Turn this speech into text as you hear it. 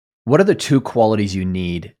What are the two qualities you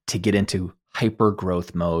need to get into hyper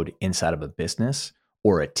growth mode inside of a business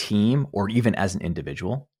or a team or even as an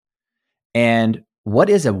individual? And what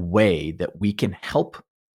is a way that we can help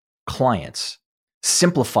clients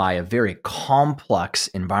simplify a very complex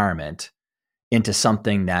environment into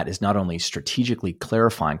something that is not only strategically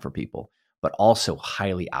clarifying for people, but also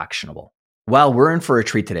highly actionable? Well, we're in for a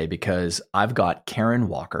treat today because I've got Karen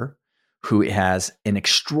Walker, who has an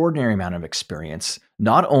extraordinary amount of experience,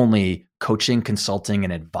 not only coaching, consulting,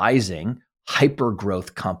 and advising hyper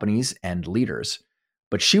growth companies and leaders,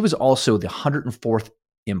 but she was also the 104th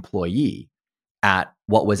employee at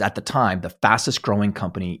what was at the time the fastest growing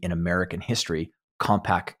company in American history,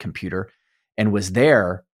 Compaq Computer, and was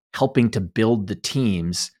there helping to build the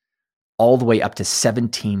teams all the way up to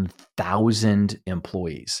 17,000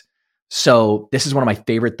 employees. So this is one of my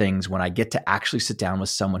favorite things when I get to actually sit down with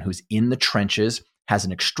someone who's in the trenches, has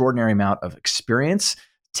an extraordinary amount of experience,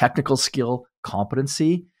 technical skill,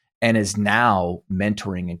 competency, and is now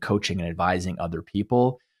mentoring and coaching and advising other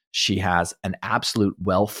people. She has an absolute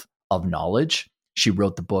wealth of knowledge. She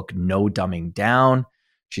wrote the book, No Dumbing Down.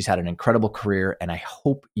 She's had an incredible career, and I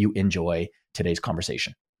hope you enjoy today's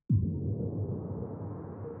conversation.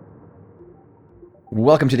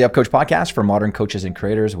 Welcome to the Up Coach podcast for modern coaches and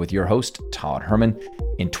creators with your host, Todd Herman.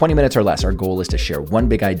 In 20 minutes or less, our goal is to share one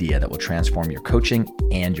big idea that will transform your coaching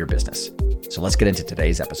and your business. So let's get into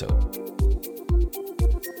today's episode.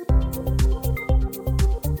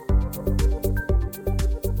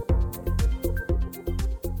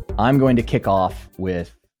 I'm going to kick off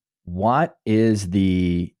with what is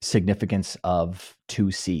the significance of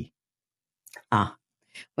 2C?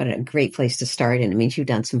 What a great place to start. And it means you've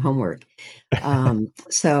done some homework.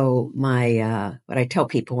 So what I tell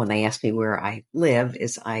people when they ask me where I live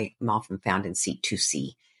is I'm often found in seat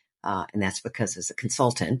 2C. And that's because as a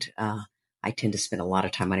consultant, I tend to spend a lot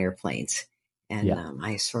of time on airplanes. And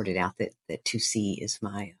I sorted out that 2C is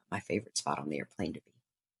my favorite spot on the airplane to be.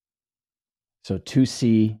 So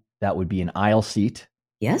 2C, that would be an aisle seat.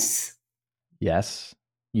 Yes. Yes.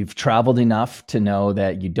 You've traveled enough to know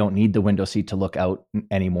that you don't need the window seat to look out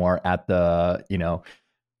anymore at the,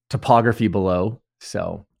 topography below.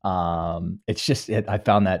 So it's just, I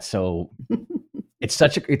found that so it's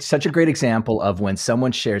such a great example of when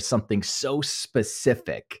someone shares something so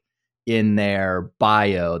specific in their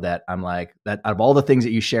bio that I'm like, that out of all the things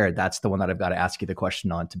that you shared, that's the one that I've got to ask you the question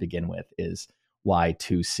on to begin with is why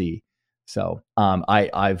 2C? So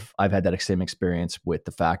I've had that same experience with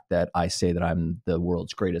the fact that I say that I'm the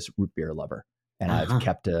world's greatest root beer lover, and I've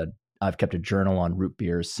kept a journal on root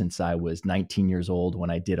beers since I was 19 years old when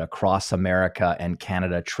I did a cross America and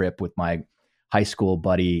Canada trip with my high school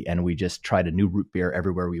buddy, and we just tried a new root beer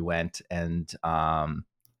everywhere we went, and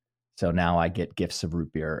so now I get gifts of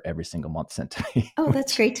root beer every single month sent to me. Oh,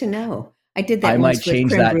 that's great to know. I did that I once might with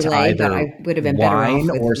change creme that brulee, to either but I would have been wine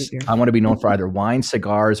better off with or root beer. I want to be known for either wine,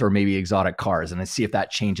 cigars, or maybe exotic cars, and I see if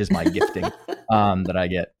that changes my gifting that I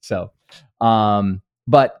get. So,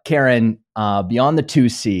 but Karen, beyond the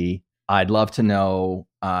 2C, I'd love to know,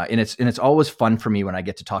 and it's always fun for me when I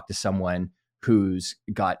get to talk to someone who's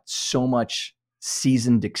got so much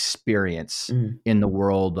seasoned experience in the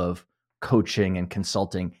world of coaching and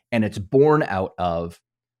consulting, and it's born out of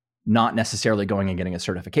not necessarily going and getting a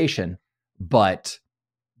certification, but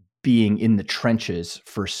being in the trenches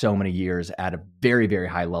for so many years at a very, very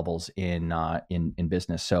high levels in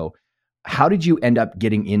business. So how did you end up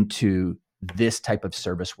getting into this type of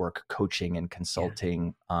service work, coaching and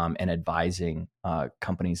consulting, and advising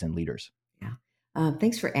companies and leaders? Yeah.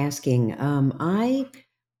 Thanks for asking. I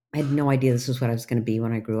had no idea this was what I was going to be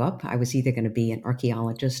when I grew up. I was either going to be an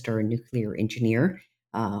archaeologist or a nuclear engineer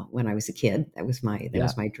when I was a kid. That was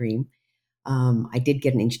my dream. I did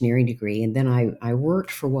get an engineering degree, and then I worked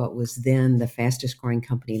for what was then the fastest growing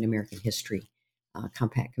company in American history,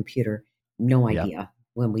 Compaq Computer. No idea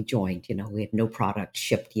when we joined. We had no product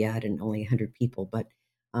shipped yet and only 100 people, but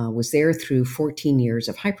was there through 14 years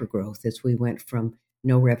of hypergrowth as we went from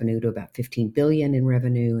no revenue to about 15 billion in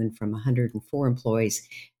revenue, and from 104 employees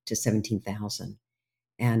to 17,000.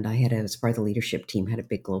 And I had, as part of the leadership team, had a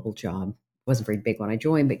big global job. It wasn't very big when I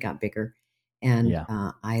joined, but got bigger. And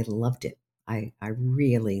I loved it. I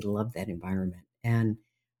really loved that environment. And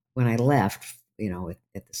when I left,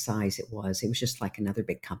 at the size it was just like another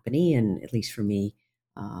big company. And at least for me,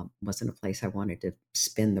 wasn't a place I wanted to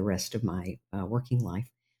spend the rest of my working life.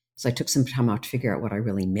 So I took some time out to figure out what I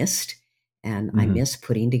really missed. And I miss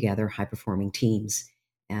putting together high-performing teams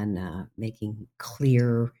and making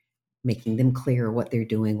them clear what they're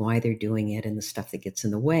doing, why they're doing it, and the stuff that gets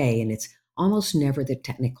in the way. And it's almost never the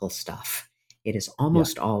technical stuff. It is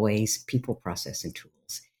almost always people, process, and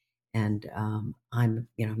tools. And I'm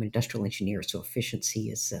an industrial engineer, so efficiency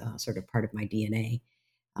is sort of part of my DNA.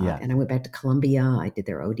 Yeah. And I went back to Columbia. I did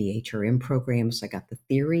their ODHRM program, so I got the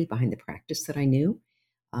theory behind the practice that I knew.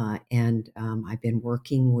 And I've been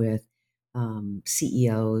working with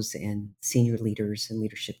CEOs and senior leaders and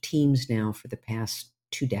leadership teams now for the past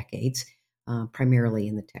 2 decades, primarily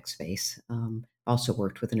in the tech space. Also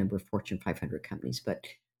worked with a number of Fortune 500 companies, but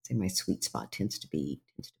I'd say my sweet spot tends to be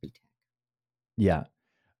tech. Yeah.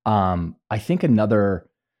 I think another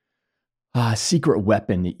secret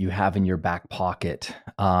weapon that you have in your back pocket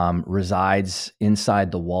resides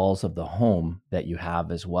inside the walls of the home that you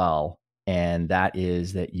have as well. And that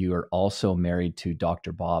is that you are also married to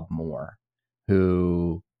Dr. Bob Moore,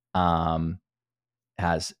 who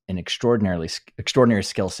has an extraordinary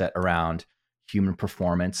skill set around human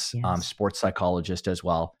performance, Yes. sports psychologist as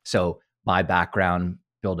well. So my background,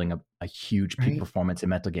 building a huge peak Right. performance and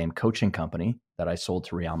mental game coaching company that I sold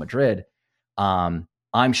to Real Madrid.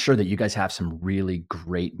 I'm sure that you guys have some really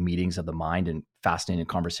great meetings of the mind and fascinating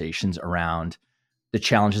conversations around the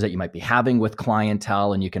challenges that you might be having with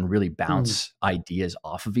clientele, and you can really bounce ideas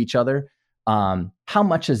off of each other. How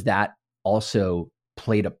much has that also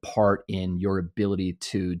played a part in your ability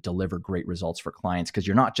to deliver great results for clients? Because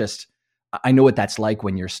you're not just, I know what that's like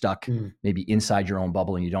when you're stuck maybe inside your own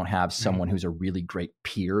bubble and you don't have someone who's a really great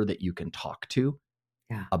peer that you can talk to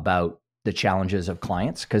about the challenges of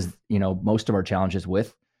clients. Because, most of our challenges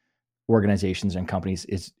with organizations and companies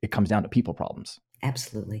it comes down to people problems.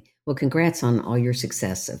 Absolutely. Well, congrats on all your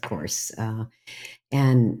success, of course.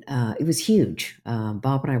 And it was huge.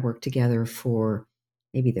 Bob and I worked together for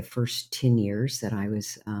maybe the first 10 years that I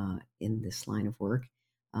was in this line of work.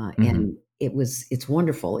 And it's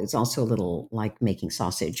wonderful. It's also a little like making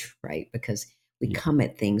sausage, right? Because we come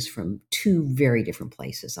at things from two very different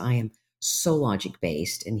places. I am so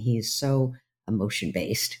logic-based and he is so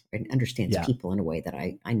emotion-based and understands people in a way that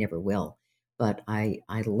I never will. But I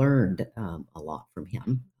learned a lot from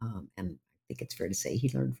him. And I think it's fair to say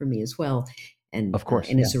he learned from me as well. And of course,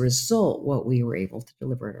 as a result, what we were able to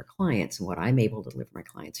deliver at our clients and what I'm able to deliver to my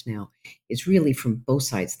clients now is really from both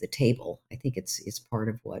sides of the table. I think it's part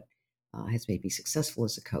of what has made me successful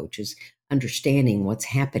as a coach is understanding what's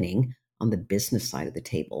happening on the business side of the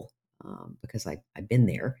table, because I've been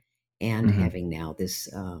there, and having now this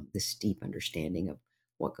deep understanding of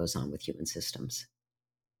what goes on with human systems.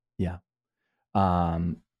 Yeah.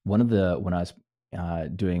 When I was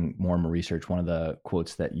doing more and more research, one of the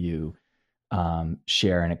quotes that you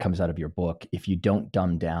share, and it comes out of your book, if you don't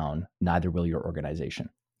dumb down, neither will your organization.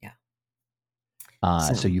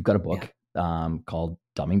 So you've got a book called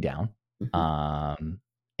Dumbing Down.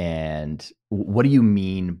 And what do you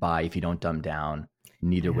mean by if you don't dumb down,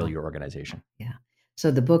 neither will your organization? Yeah. So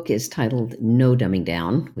the book is titled No Dumbing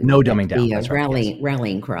Down. No Dumbing Down. That's right.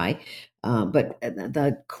 Rallying cry. But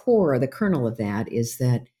the core, the kernel of that is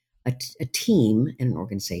that a team and an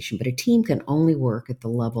organization, but a team can only work at the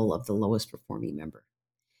level of the lowest performing member.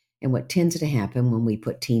 And what tends to happen when we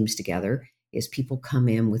put teams together is people come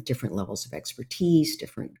in with different levels of expertise,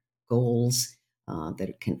 different goals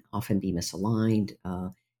that can often be misaligned,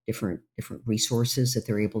 different resources that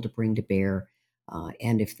they're able to bring to bear.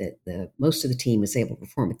 And if the most of the team is able to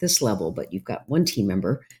perform at this level, but you've got one team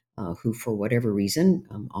member who, for whatever reason,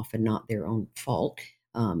 often not their own fault,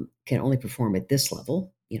 can only perform at this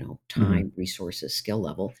level, time, resources, skill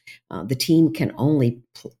level, the team can only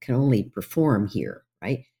perform here,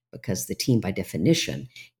 right? Because the team, by definition,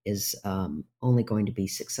 is only going to be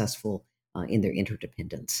successful in their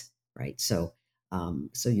interdependence, right? So,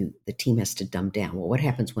 the team has to dumb down. Well, what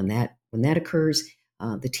happens when that occurs?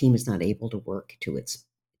 The team is not able to work to its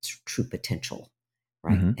true potential,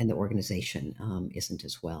 right? And the organization isn't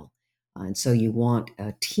as well. And so you want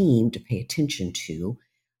a team to pay attention to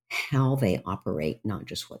how they operate, not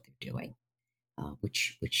just what they're doing,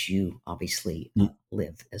 which you obviously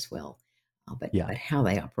live as well. But how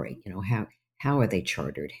they operate, how are they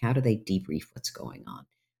chartered? How do they debrief what's going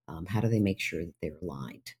on? How do they make sure that they're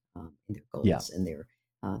aligned in their goals and their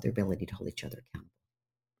ability to hold each other accountable?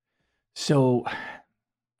 So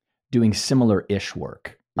doing similar-ish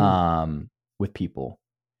work with people,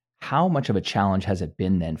 how much of a challenge has it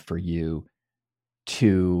been then for you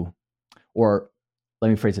to, or let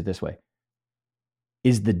me phrase it this way,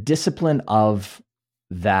 is the discipline of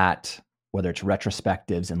that, whether it's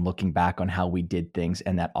retrospectives and looking back on how we did things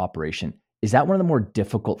and that operation, is that one of the more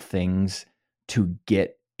difficult things to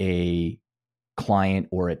get a client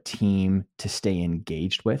or a team to stay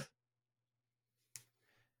engaged with?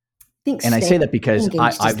 I say that because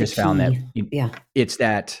I've just found that it's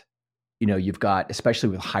that, you've got, especially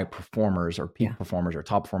with high performers or peak performers or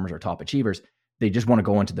top performers or top achievers, they just want to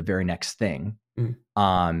go into the very next thing.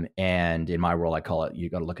 Mm. And in my world, I call it, you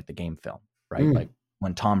got to look at the game film, right? Mm. Like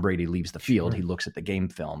when Tom Brady leaves the field, Sure. he looks at the game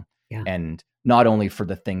film, Yeah. and not only for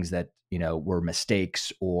the things that, were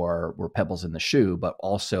mistakes or were pebbles in the shoe, but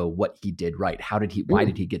also what he did right. Why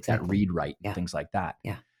did he get that Exactly. read right and Yeah. things like that?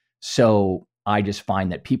 Yeah. So I just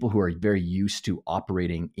find that people who are very used to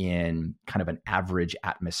operating in kind of an average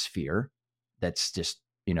atmosphere that's just,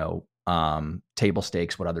 table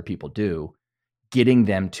stakes, what other people do, getting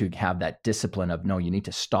them to have that discipline of, no, you need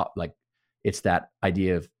to stop. Like, it's that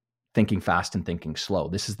idea of thinking fast and thinking slow.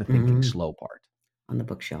 This is the thinking slow part. On the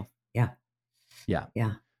bookshelf. Yeah. Yeah.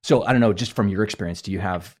 Yeah. So I don't know, just from your experience, do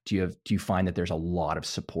you find that there's a lot of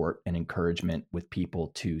support and encouragement with people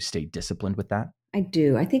to stay disciplined with that? I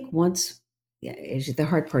do. I think the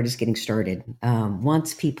hard part is getting started.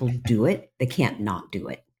 Once people do it, they can't not do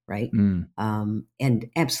it, right? Mm, And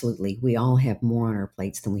absolutely, we all have more on our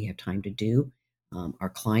plates than we have time to do. Our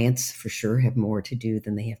clients, for sure, have more to do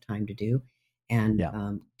than they have time to do, and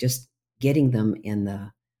yeah. just getting them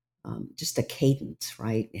in just a cadence,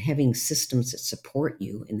 right? Having systems that support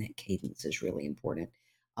you in that cadence is really important.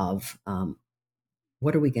 Of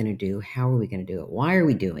what are we going to do? How are we going to do it? Why are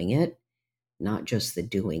we doing it? Not just the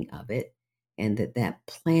doing of it, and that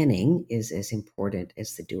planning is as important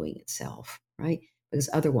as the doing itself, right? Because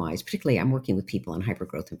otherwise, particularly I'm working with people in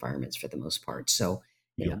hypergrowth environments for the most part, so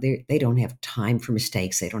Yeah. they don't have time for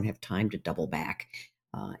mistakes, they don't have time to double back,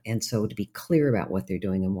 and so to be clear about what they're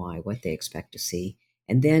doing and why, what they expect to see,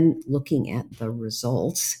 and then looking at the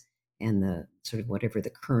results and the sort of whatever the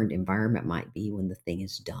current environment might be when the thing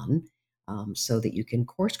is done, so that you can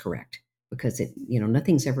course correct, because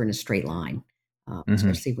nothing's ever in a straight line, Hmm.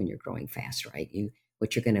 especially when you're growing fast, right?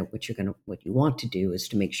 What you want to do is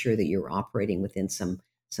to make sure that you're operating within some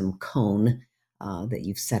cone that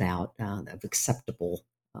you've set out of acceptable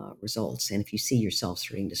results. And if you see yourself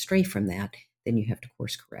starting to stray from that, then you have to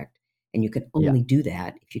course correct. And you can Yeah. only do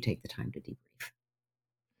that if you take the time to debrief.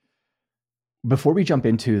 Before we jump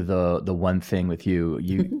into the one thing with you,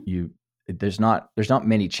 there's not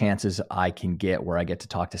many chances I can get where I get to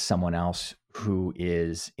talk to someone else who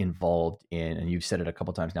is involved in, and you've said it a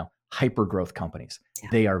couple times now, hyper growth companies. Yeah.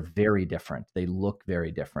 They are very different. They look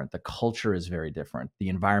very different. The culture is very different. The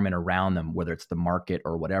environment around them, whether it's the market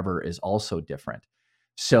or whatever, is also different.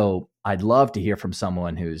 So I'd love to hear from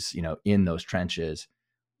someone who's, in those trenches.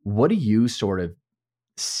 What do you sort of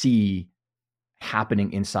see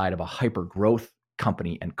happening inside of a hyper growth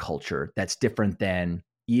company and culture that's different than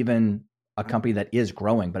even a company that is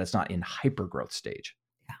growing, but it's not in hyper growth stage?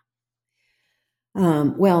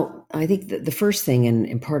 Well, I think the first thing,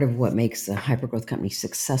 and part of what makes a hypergrowth company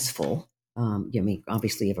successful,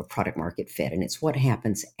 obviously you have a product market fit, and it's what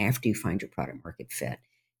happens after you find your product market fit.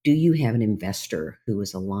 Do you have an investor who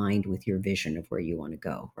is aligned with your vision of where you want to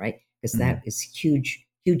go, right? Because that Mhm. is huge,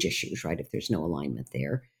 huge issues, right? If there's no alignment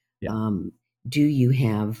there. Yeah. Um, do you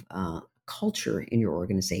have culture in your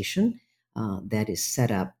organization that is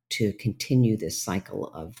set up to continue this cycle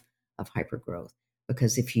of hypergrowth?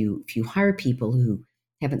 Because if you hire people who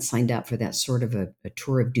haven't signed up for that sort of a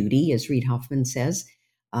tour of duty, as Reid Hoffman says,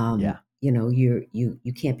 Yeah.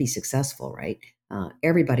 you can't be successful, right?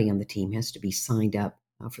 Everybody on the team has to be signed up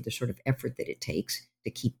for the sort of effort that it takes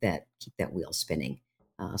to keep that wheel spinning.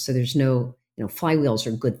 So there's no, flywheels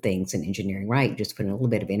are good things in engineering, right? Just put in a little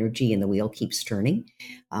bit of energy and the wheel keeps turning.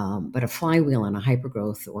 But a flywheel in a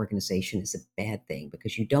hypergrowth organization is a bad thing,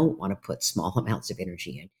 because you don't want to put small amounts of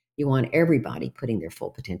energy in. You want everybody putting their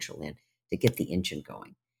full potential in to get the engine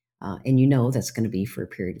going. And that's going to be for a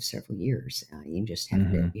period of several years. You just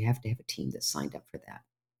have to Mhm. you have to have a team that's signed up for that.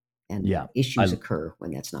 And Yeah. issues I occur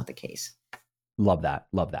when that's not the case. love that.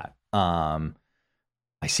 Love that.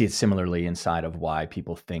 I see it similarly inside of why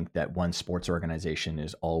people think that one sports organization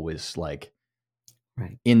is always like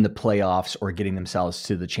Right. in the playoffs or getting themselves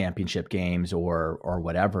to the championship games or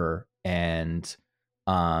whatever. And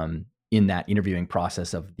in that interviewing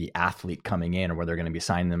process of the athlete coming in, or where they're going to be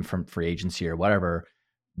signing them from free agency or whatever,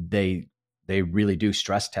 they really do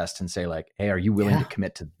stress test and say like, hey, are you willing to Yeah.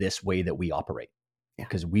 commit to this way that we operate? Yeah.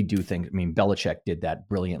 Because we do things. I mean, Belichick did that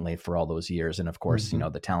brilliantly for all those years. And of course,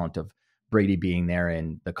 Mhm. the talent of Brady being there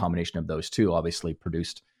and the combination of those two obviously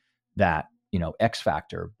produced that, X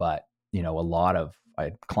factor. But, a lot of I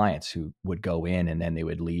had clients who would go in and then they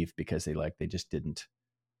would leave because they just didn't,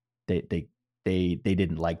 they, they, they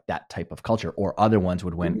didn't like that type of culture. Or other ones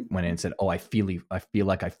would went Mhm. in and said, oh, I feel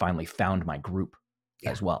like I finally found my group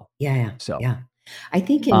Yeah. as well. Yeah. Yeah. So, Yeah. I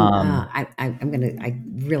think um, I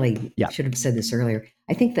really yeah, should have said this earlier.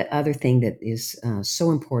 I think the other thing that is so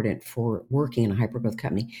important for working in a hypergrowth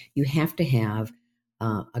company, you have to have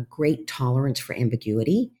a great tolerance for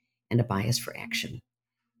ambiguity, and a bias for action.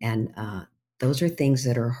 And those are things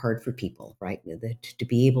that are hard for people, right? To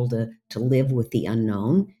be able to live with the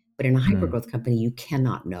unknown. But in a hypergrowth company, you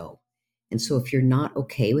cannot know. And so if you're not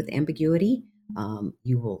okay with ambiguity,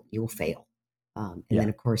 you will fail. And then,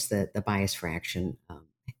 of course, the bias for action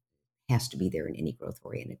has to be there in any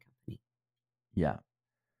growth-oriented company. Yeah.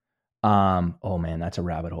 Oh man, that's a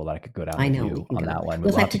rabbit hole that I could go down I with know, you on that one.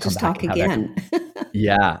 We'll We'll have to come just back talk and have that. again.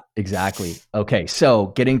 Yeah, exactly. Okay. So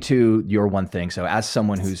getting to your one thing. So as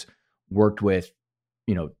someone who's worked with,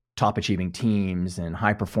 top achieving teams and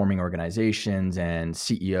high performing organizations and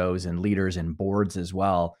CEOs and leaders and boards as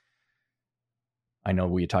well, I know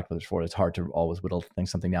we talked about this before. It's hard to always whittle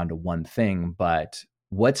something down to one thing, but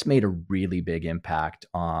what's made a really big impact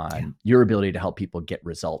on your ability to help people get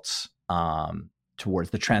results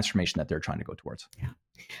towards the transformation that they're trying to go towards? Yeah.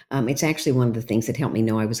 It's actually one of the things that helped me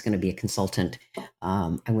know I was going to be a consultant.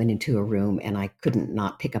 I went into a room and I couldn't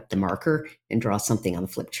not pick up the marker and draw something on the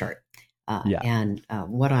flip chart. And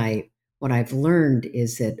what I've learned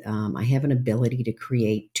is that I have an ability to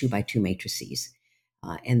create 2x2 matrices,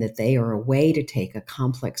 and that they are a way to take a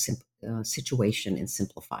complex situation and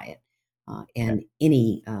simplify it. And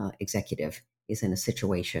any executive is in a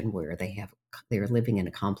situation where they're living in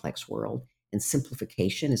a complex world, and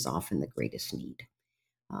simplification is often the greatest need.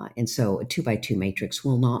 And so a 2x2 matrix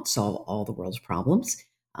will not solve all the world's problems,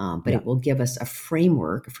 but it will give us a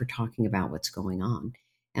framework for talking about what's going on.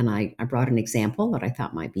 And I brought an example that I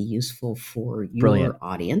thought might be useful for your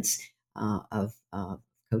audience of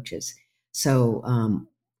coaches. So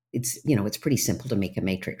it's pretty simple to make a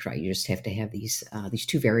matrix, right? You just have to have these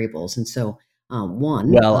two variables. And so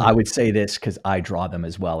I would say this because I draw them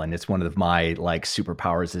as well, and it's one of my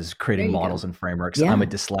superpowers is creating models and frameworks. Yeah. I'm a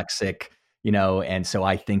dyslexic, and so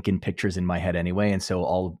I think in pictures in my head anyway. And so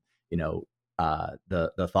all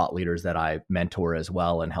the thought leaders that I mentor as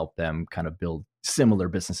well and help them kind of build similar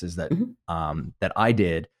businesses that that I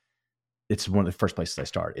did. It's one of the first places I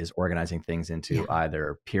start is organizing things into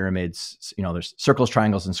either pyramids. There's circles,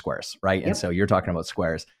 triangles, and squares, right? Yep. And so you're talking about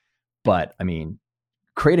squares, but I mean,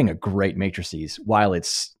 creating a great matrices, while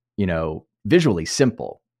it's, visually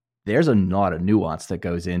simple, there's a lot of nuance that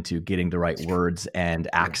goes into getting the right words and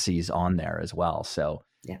axes on there as well. So,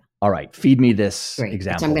 all right, feed me this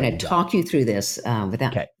example. So I'm going to talk you through this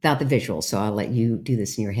without the visual. So I'll let you do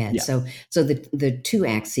this in your head. Yeah. So the two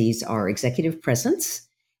axes are executive presence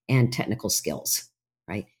and technical skills,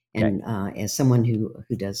 right? And as someone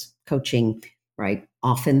who does coaching, right,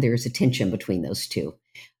 often there's a tension between those two.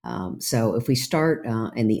 So if we start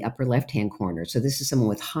in the upper left-hand corner, so this is someone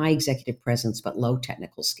with high executive presence but low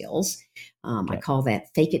technical skills. I call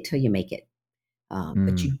that fake it till you make it.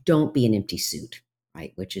 But you don't be an empty suit,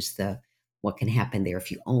 right? Which is what can happen there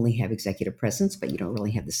if you only have executive presence but you don't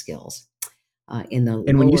really have the skills.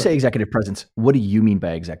 When you say executive presence, what do you mean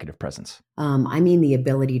by executive presence? I mean the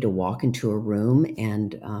ability to walk into a room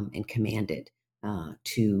and command it,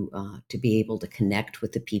 to be able to connect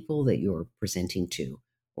with the people that you're presenting to,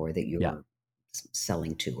 or that you're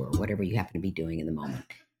selling to, or whatever you happen to be doing in the moment.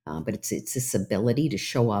 But it's this ability to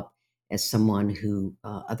show up as someone who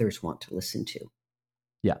others want to listen to.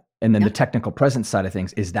 Yeah. And then the technical presence side of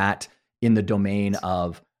things, is that in the domain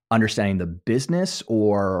of understanding the business,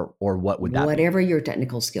 or what would that whatever be? Your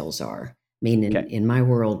technical skills are. I mean, in my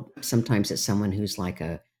world, sometimes it's someone who's like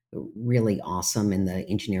a really awesome in the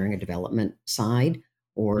engineering and development side,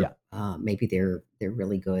 or maybe they're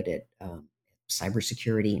really good at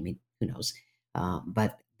cybersecurity. I mean, who knows?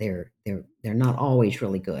 But they're not always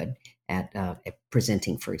really good at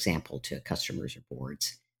presenting, for example, to customers or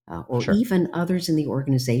boards, or even others in the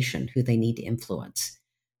organization who they need to influence.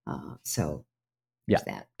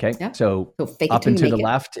 That. Okay. Yep. So up and to the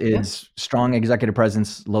left is strong executive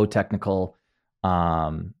presence, low technical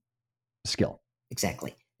skill.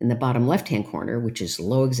 Exactly. In the bottom left-hand corner, which is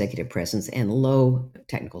low executive presence and low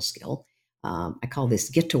technical skill, I call this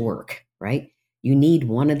get to work, right? You need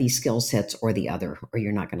one of these skill sets or the other, or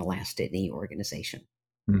you're not going to last at any organization.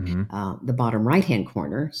 The bottom right-hand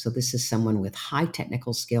corner, so this is someone with high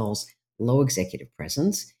technical skills, low executive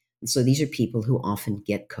presence. And so these are people who often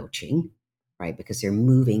get coaching, right? Because they're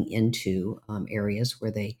moving into areas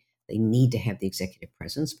where they need to have the executive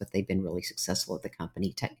presence, but they've been really successful at the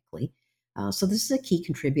company technically. So this is a key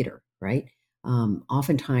contributor, right?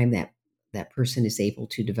 Oftentimes that person is able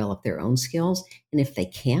to develop their own skills. And if they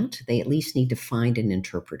can't, they at least need to find an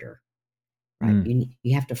interpreter, right?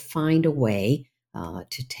 You have to find a way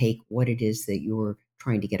to take what it is that you're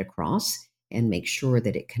trying to get across and make sure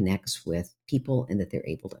that it connects with people and that they're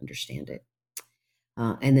able to understand it.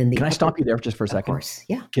 And then Can the I upper, stop you there just for a of second? course,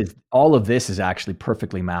 yeah. Because all of this is actually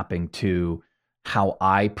perfectly mapping to how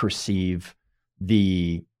I perceive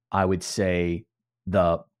I would say,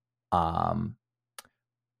 the um,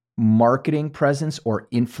 marketing presence or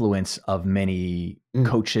influence of many Mm,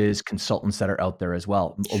 coaches, consultants that are out there as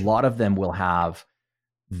well. A sure. lot of them will have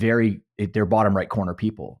they're bottom right corner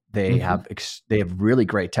people. Hmm. They have really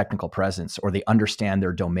great technical presence, or they understand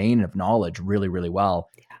their domain of knowledge really, really well.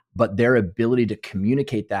 Yeah. But their ability to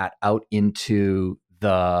communicate that out into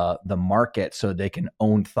the market so they can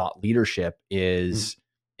own thought leadership Mm,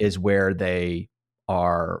 is where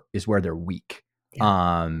they're weak.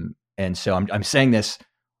 yeah. And so I'm saying this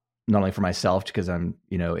not only for myself because I'm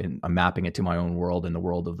mapping it to my own world and the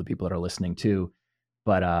world of the people that are listening too,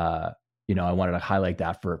 but I wanted to highlight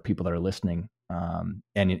that for people that are listening. And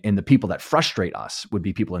the people that frustrate us would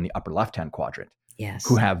be people in the upper left-hand quadrant who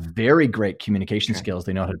Yes. have very great communication That's right. skills.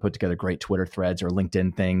 They know how to put together great Twitter threads or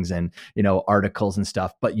LinkedIn things and, articles and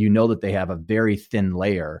stuff, but that they have a very thin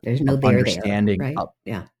layer There's no of there there, understanding right?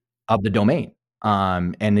 Yeah. of the domain.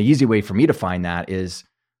 And the easy way for me to find that is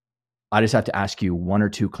I just have to ask you one or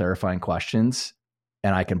two clarifying questions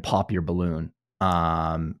and I can pop your balloon.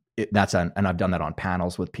 And I've done that on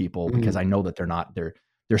panels with people because Mm, I know that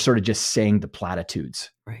they're sort of just saying the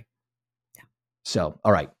platitudes. right. So,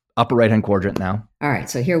 all right, upper right-hand quadrant now. All right,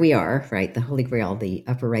 so here we are, right? The Holy Grail, the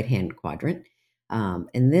upper right hand quadrant.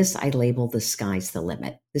 And this I label the sky's the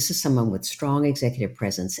limit. This is someone with strong executive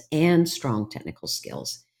presence and strong technical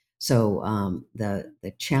skills. So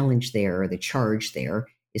the challenge there, or the charge there,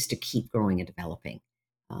 is to keep growing and developing,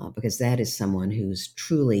 because that is someone who's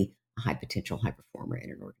truly a high potential high performer in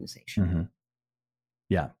an organization. Mm-hmm.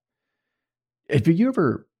 Yeah. If you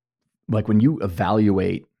ever, like when you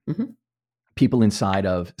evaluate Hmm. people inside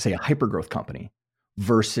of, say, a hypergrowth company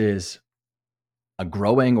versus a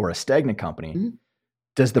growing or a stagnant company, Hmm.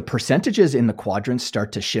 does the percentages in the quadrants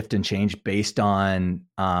start to shift and change based on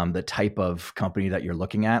the type of company that you're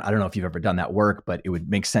looking at? I don't know if you've ever done that work, but it would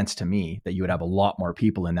make sense to me that you would have a lot more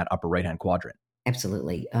people in that upper right-hand quadrant.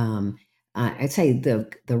 Absolutely. I'd say the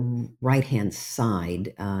right hand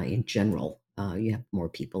side in general, you have more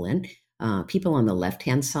people in. People on the left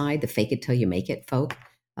hand side, the fake it till you make it folk,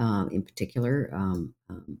 in particular,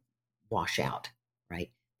 wash out,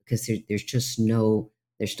 right? Because there's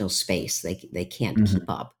no space. They can't keep Mhm.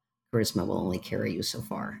 up. Charisma will only carry you so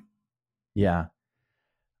far. Yeah.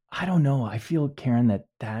 I don't know. I feel, Karen,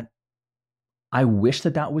 that I wish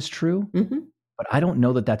that was true, Hmm. but I don't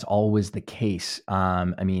know that that's always the case.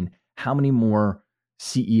 I mean, how many more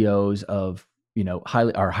CEOs of,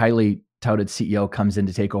 highly touted CEO comes in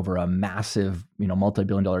to take over a massive,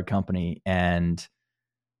 multi-billion dollar company, and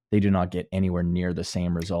they do not get anywhere near the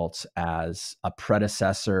same results as a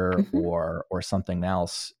predecessor Hmm. or something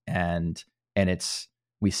else. And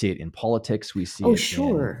we see it in politics, we see Oh, it in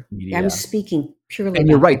sure. Yeah, I was media. speaking And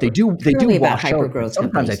you're right, they do purely about wash out, hyper but growth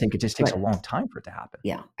sometimes I companies, think it just takes a but long time for it to happen.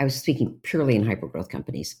 yeah, I was speaking purely in hypergrowth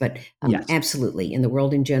companies, but Yes. absolutely in the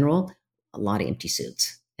world in general, a lot of empty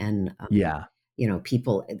suits, and Yeah.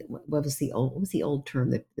 people. What was the old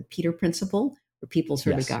term, the Peter principle, where people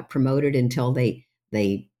sort of Yes. got promoted until they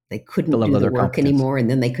The couldn't level do of the their work competence. anymore, and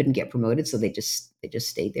then they couldn't get promoted, so they just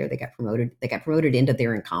stayed there. They got promoted into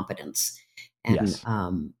their incompetence, and Yes.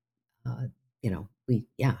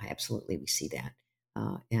 absolutely we see that,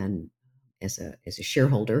 and as a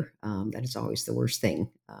shareholder, that is always the worst thing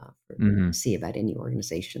to Mhm. see about any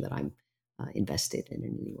organization that I'm invested in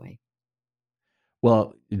any way.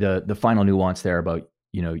 Well, the final nuance there about,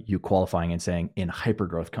 you qualifying and saying in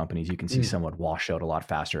hypergrowth companies, you can see Mm, someone wash out a lot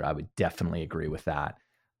faster. I would definitely agree with that,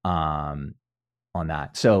 um, on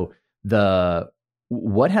that. So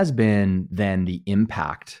what has been then the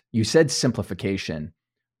impact? You said simplification,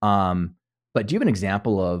 um, but do you have an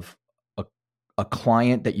example of a, a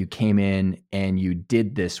client that you came in and you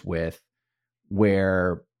did this with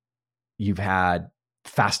where you've had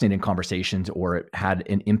fascinating conversations or it had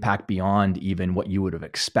an impact beyond even what you would have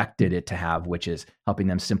expected mm, it to have, which is helping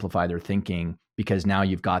them simplify their thinking because now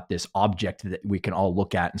you've got this object that we can all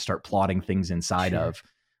look at and start plotting things inside sure.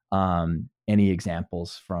 of. Any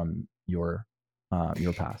examples from your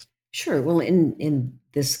past? Sure. Well, in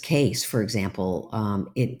this case, for example,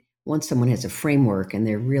 it once someone has a framework and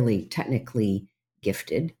they're really technically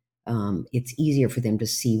gifted, it's easier for them to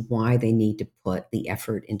see why they need to put the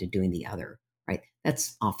effort into doing the other. Right.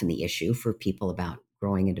 That's often the issue for people about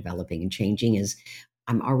growing and developing and changing is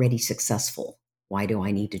I'm already successful. Why do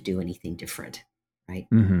I need to do anything different? Right.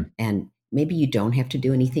 Hmm. And maybe you don't have to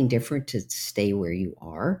do anything different to stay where you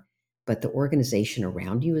are, but the organization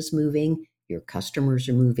around you is moving, your customers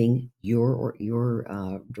are moving, your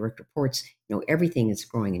direct reports, everything is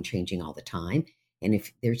growing and changing all the time. And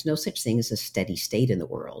if there's no such thing as a steady state in the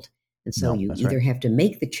world, and so No, you that's right. either have to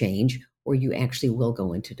make the change or you actually will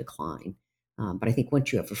go into decline. But I think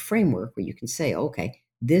once you have a framework where you can say, okay,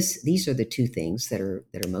 these are the two things that are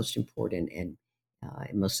most important, and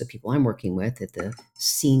most of the people I'm working with at the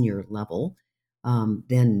senior level,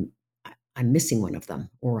 then I'm missing one of them,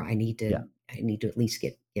 or I need to Yeah. at least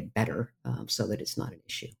get better, so that it's not an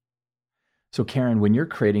issue. So Karen, when you're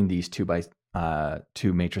creating these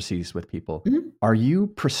 2x2 matrices with people, Mm-hmm. are you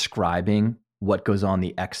prescribing what goes on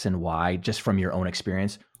the X and Y just from your own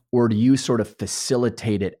experience, or do you sort of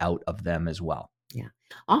facilitate it out of them as well? Yeah.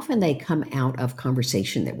 Often they come out of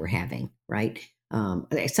conversation that we're having, right?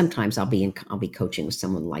 Sometimes I'll be coaching with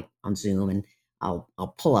someone like on Zoom, and I'll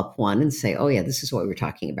pull up one and say, "Oh yeah, this is what we were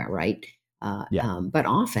talking about, right?" Yeah. But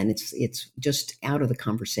often it's just out of the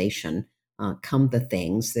conversation come the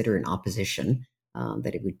things that are in opposition,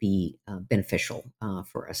 that it would be beneficial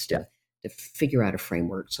for us Yeah. to figure out a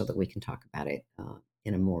framework so that we can talk about it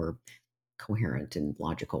in a more coherent and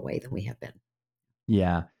logical way than we have been.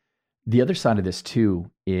 Yeah. The other side of this too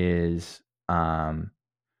is,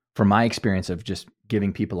 from my experience of just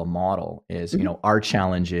giving people a model is, Mhm. our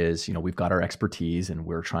challenge is, we've got our expertise and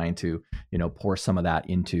we're trying to, pour some of that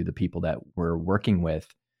into the people that we're working with,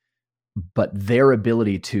 but their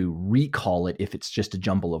ability to recall it, if it's just a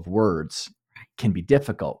jumble of words, can be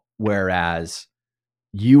difficult. Whereas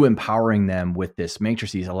you empowering them with this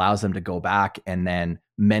matrices allows them to go back and then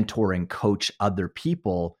mentor and coach other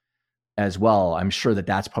people as well. I'm sure that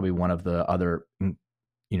that's probably one of the other,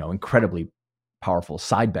 incredibly powerful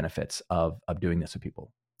side benefits of doing this with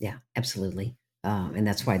people. Yeah, absolutely. And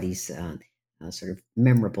that's why these sort of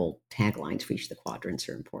memorable taglines for each of the quadrants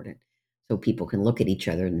are important. So people can look at each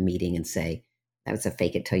other in the meeting and say, that was a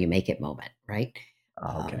fake it till you make it moment, right?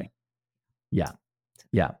 Um, Okay. Yeah.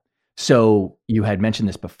 Yeah. So you had mentioned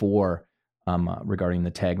this before, regarding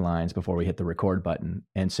the taglines before we hit the record button.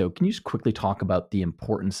 And so can you just quickly talk about the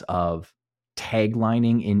importance of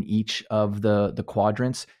taglining in each of the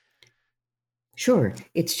quadrants? Sure.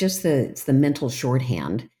 It's the mental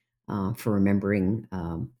shorthand for remembering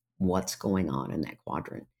what's going on in that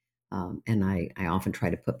quadrant. And I often try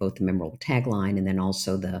to put both the memorable tagline and then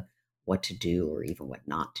also the what to do or even what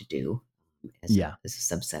not to do Yeah. as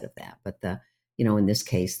a subset of that. But in this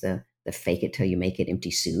case, the fake it till you make it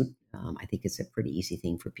empty suit, I think it's a pretty easy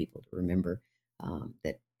thing for people to remember,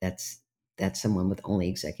 that's someone with only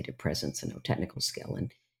executive presence and no technical skill.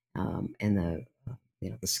 And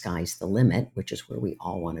the sky's the limit, which is where we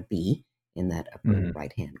all want to be in that upper Mhm.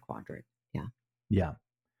 right hand quadrant. Yeah. Yeah.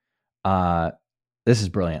 Uh, this is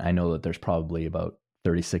brilliant. I know that there's probably about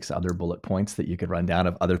 36 other bullet points that you could run down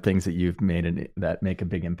of other things that you've made that make a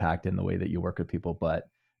big impact in the way that you work with people. But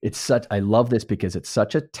I love this because it's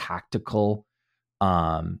such a tactical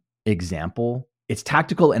example. It's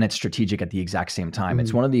tactical and it's strategic at the exact same time.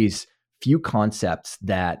 It's Mhm. one of these few concepts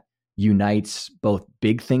that unites both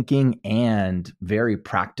big thinking and very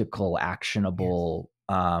practical, Yes. actionable.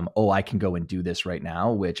 I can go and do this right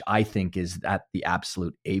now, which I think is at the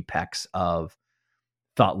absolute apex of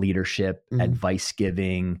thought leadership, Mhm. advice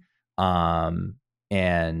giving, and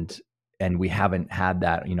we haven't had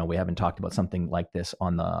that. We haven't talked about something like this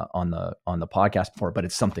on the podcast before, but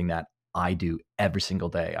it's something that I do every single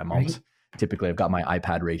day. Right. Typically I've got my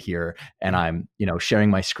iPad right here and Yeah. I'm, sharing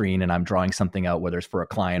my screen and I'm drawing something out, whether it's for a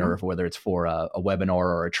client Yeah. or whether it's for a webinar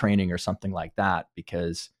or a training or something like that,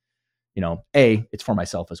 because, it's for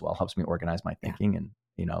myself as well, helps me organize my Yeah. thinking. And,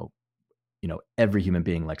 every human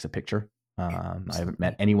being likes a picture. I haven't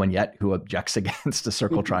met Absolutely. anyone yet who objects against a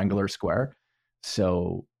circle, triangle, or square.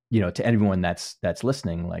 So, to anyone that's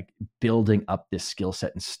listening, like building up this skill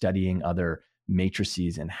set and studying other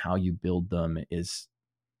matrices and how you build them is,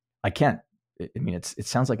 it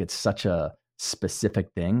sounds like it's such a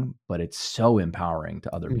specific thing, but it's so empowering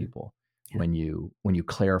to other Mm. people Yeah. when you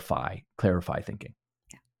clarify thinking.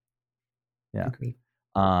 Yeah. Yeah. Agreed.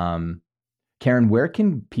 Um, Karen, where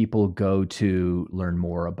can people go to learn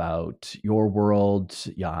more about your world,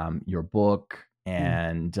 your book, Mm.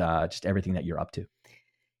 and just everything that you're up to?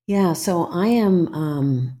 Yeah. So I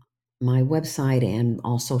am, my website and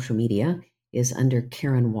all social media is under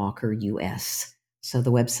Karen Walker US. So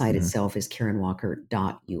the website Mhm. itself is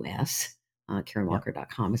karenwalker.us. Yep.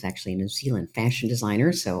 KarenWalker.com is actually a New Zealand fashion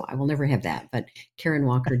designer, so I will never have that, but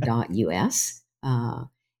KarenWalker.us.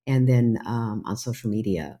 And then on social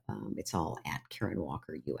media, it's all at Karen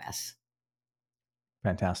Walker US.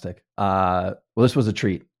 Fantastic. Well, this was a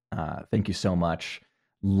treat. Thank you so much.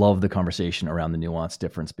 love the conversation around the nuanced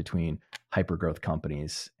difference between hypergrowth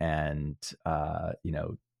companies and,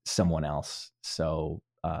 someone else. So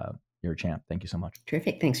you're a champ. Thank you so much.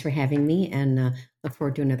 Terrific. Thanks for having me, and look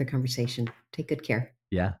forward to another conversation. Take good care.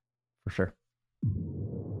 Yeah, for sure.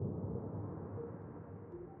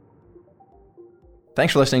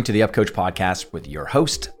 Thanks for listening to the Up Coach podcast with your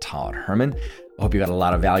host, Todd Herman. I hope you got a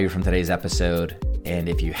lot of value from today's episode. And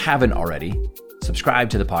if you haven't already, subscribe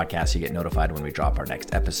to the podcast so you get notified when we drop our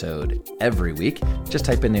next episode every week. Just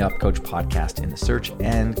type in the Up Coach podcast in the search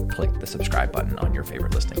and click the subscribe button on your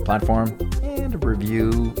favorite listening platform. And a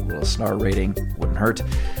review, a little star rating wouldn't hurt.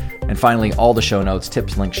 And finally, all the show notes,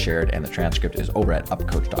 tips, links shared, and the transcript is over at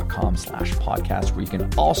upcoach.com/podcast, where you can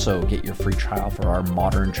also get your free trial for our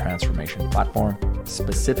modern transformation platform,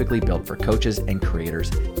 specifically built for coaches and creators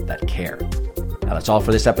that care. Now, that's all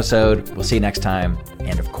for this episode. We'll see you next time.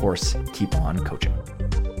 And of course, keep on coaching.